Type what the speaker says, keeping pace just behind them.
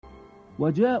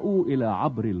وجاءوا إلى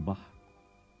عبر البحر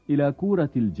إلى كورة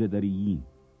الجدريين.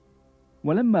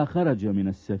 ولما خرج من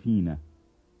السفينة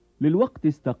للوقت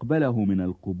استقبله من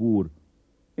القبور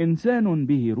إنسان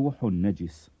به روح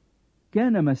نجس،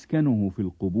 كان مسكنه في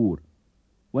القبور،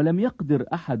 ولم يقدر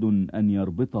أحد أن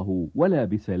يربطه ولا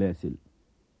بسلاسل،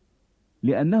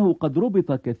 لأنه قد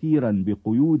ربط كثيرا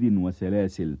بقيود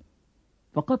وسلاسل،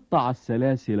 فقطع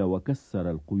السلاسل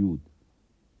وكسر القيود،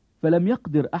 فلم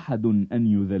يقدر أحد أن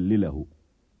يذلله.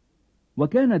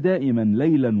 وكان دائما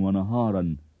ليلا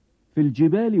ونهارا في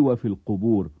الجبال وفي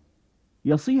القبور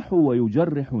يصيح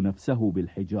ويجرح نفسه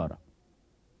بالحجارة.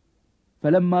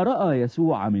 فلما رأى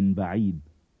يسوع من بعيد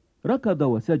ركض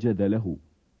وسجد له،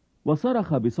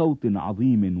 وصرخ بصوت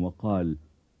عظيم وقال: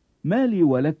 ما لي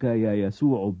ولك يا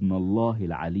يسوع ابن الله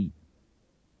العلي؟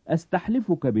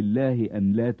 أستحلفك بالله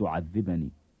أن لا تعذبني.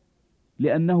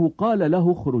 لأنه قال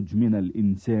له: اخرج من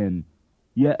الإنسان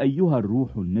يا أيها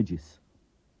الروح النجس.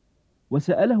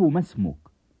 وسأله: ما اسمك؟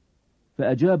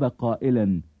 فأجاب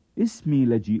قائلا: اسمي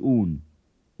لجيئون،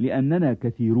 لأننا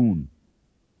كثيرون.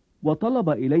 وطلب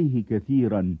إليه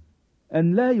كثيرا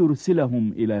أن لا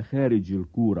يرسلهم إلى خارج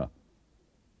الكورة.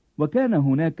 وكان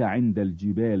هناك عند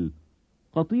الجبال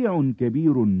قطيع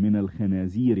كبير من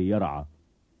الخنازير يرعى،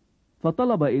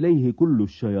 فطلب إليه كل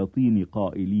الشياطين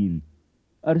قائلين: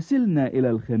 أرسلنا إلى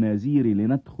الخنازير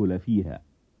لندخل فيها.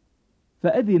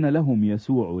 فأذن لهم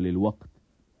يسوع للوقت،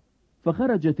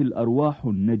 فخرجت الأرواح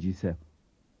النجسة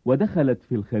ودخلت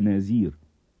في الخنازير،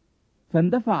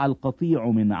 فاندفع القطيع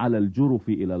من على الجرف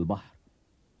إلى البحر،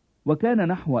 وكان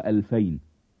نحو 2000،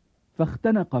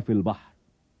 فاختنق في البحر.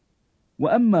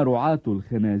 وأما رعاة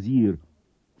الخنازير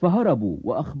فهربوا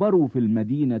وأخبروا في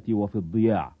المدينة وفي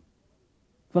الضياع،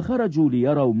 فخرجوا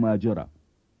ليروا ما جرى،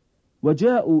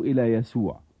 وجاءوا إلى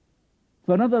يسوع،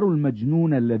 فنظروا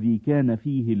المجنون الذي كان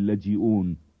فيه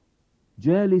اللجيئون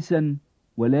جالسا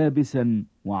ولابسا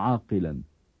وعاقلا،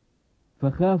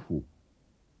 فخافوا.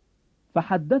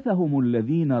 فحدثهم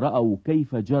الذين رأوا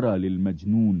كيف جرى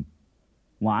للمجنون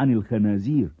وعن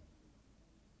الخنازير،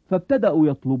 فابتدأوا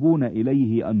يطلبون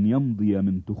إليه أن يمضي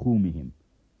من تخومهم.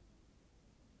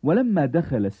 ولما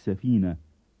دخل السفينة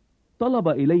طلب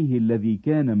إليه الذي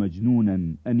كان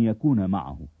مجنونا أن يكون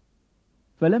معه،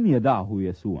 فلم يدعه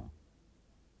يسوع،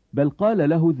 بل قال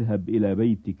له: اذهب إلى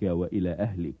بيتك وإلى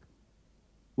أهلك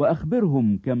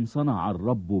وأخبرهم كم صنع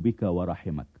الرب بك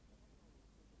ورحمك.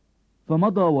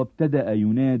 فمضى وابتدأ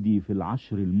ينادي في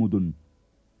 10 المدن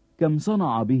كم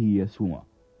صنع به يسوع،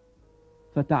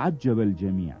 فتعجب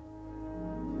الجميع.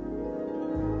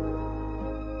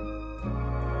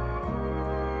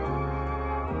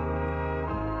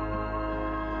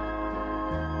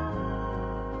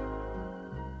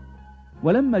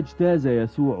 ولما اجتاز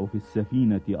يسوع في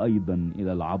السفينة أيضا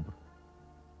إلى العبر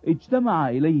اجتمع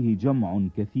إليه جمع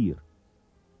كثير،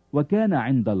 وكان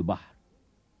عند البحر.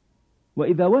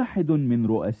 وإذا واحد من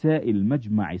رؤساء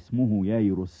المجمع اسمه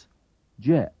يايروس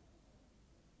جاء،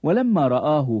 ولما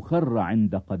رآه خر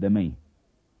عند قدميه،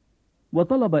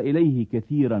 وطلب إليه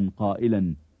كثيرا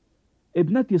قائلا: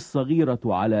 ابنتي الصغيرة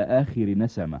على آخر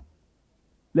نسمة،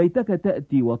 ليتك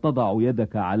تأتي وتضع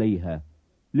يدك عليها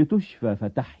لتشفى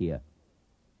فتحيا.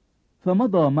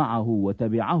 فمضى معه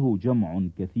وتبعه جمع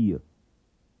كثير،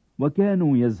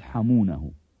 وكانوا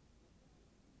يزحمونه.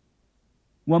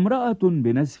 وامرأة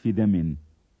بنزف دم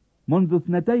منذ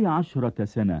 12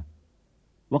 سنة،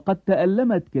 وقد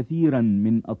تألمت كثيرا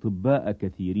من أطباء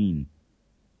كثيرين،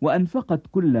 وأنفقت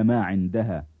كل ما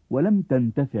عندها ولم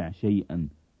تنتفع شيئا،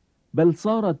 بل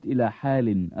صارت إلى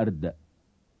حال أردأ.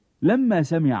 لما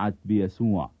سمعت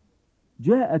بيسوع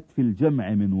جاءت في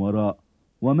الجمع من وراء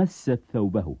ومست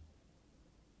ثوبه،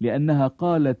 لأنها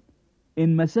قالت: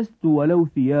 إن مسست ولو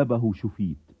ثيابه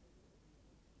شفيت.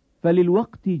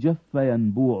 فللوقت جف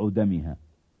ينبوع دمها،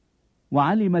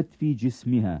 وعلمت في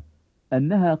جسمها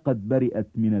أنها قد برئت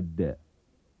من الداء.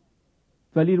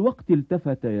 فللوقت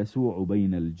التفت يسوع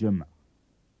بين الجمع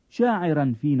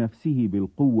شاعرا في نفسه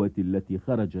بالقوة التي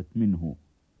خرجت منه،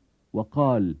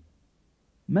 وقال: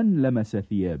 من لمس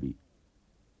ثيابي؟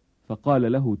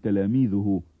 فقال له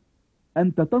تلاميذه: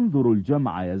 أنت تنظر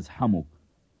الجمع يزحمك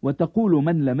وتقول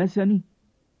من لمسني؟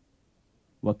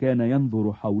 وكان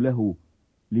ينظر حوله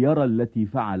ليرى التي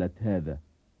فعلت هذا.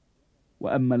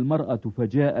 وأما المرأة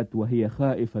فجاءت وهي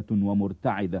خائفة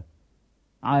ومرتعدة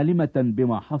عالمة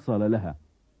بما حصل لها،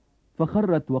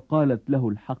 فخرت وقالت له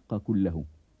الحق كله.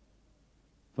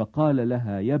 فقال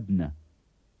لها: يا ابنة،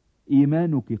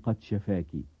 إيمانك قد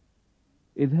شفاك،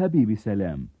 اذهبي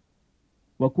بسلام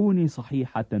وكوني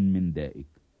صحيحة من دائك.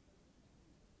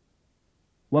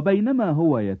 وبينما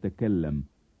هو يتكلم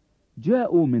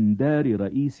جاءوا من دار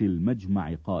رئيس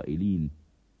المجمع قائلين: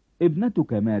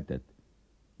 ابنتك ماتت،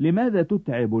 لماذا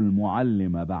تتعب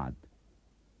المعلم بعد؟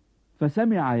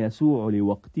 فسمع يسوع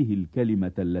لوقته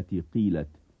الكلمة التي قيلت،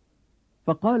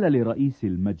 فقال لرئيس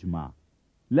المجمع: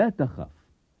 لا تخف،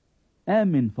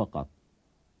 آمن فقط.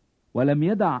 ولم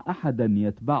يدع أحدا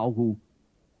يتبعه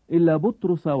إلا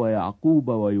بطرس ويعقوب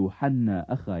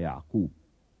ويوحنا أخا يعقوب.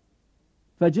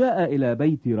 فجاء إلى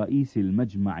بيت رئيس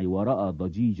المجمع ورأى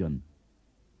ضجيجا،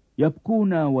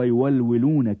 يبكون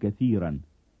ويولولون كثيرا،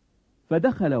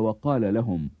 فدخل وقال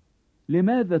لهم: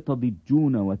 لماذا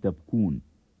تضجون وتبكون؟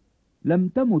 لم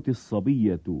تمت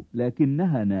الصبية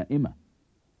لكنها نائمة.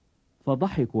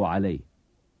 فضحكوا عليه.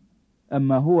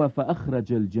 أما هو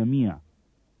فأخرج الجميع،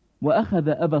 وأخذ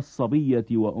أبا الصبية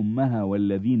وأمها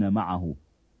والذين معه،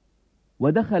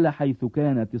 ودخل حيث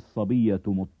كانت الصبية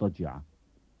مضطجعة،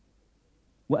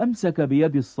 وأمسك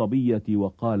بيد الصبية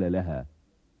وقال لها: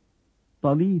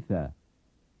 طليثا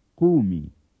قومي،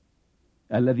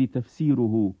 الذي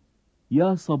تفسيره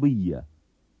يا صبية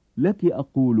لك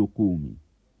أقول قومي.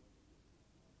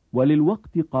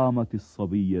 وللوقت قامت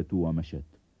الصبية ومشت،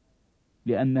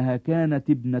 لأنها كانت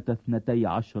ابنة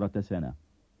 12 سنة.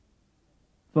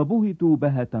 فبهتوا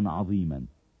بهة عظيما،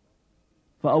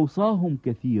 فأوصاهم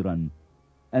كثيرا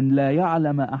أن لا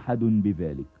يعلم أحد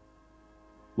بذلك،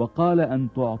 وقال أن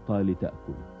تعطى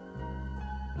لتأكل.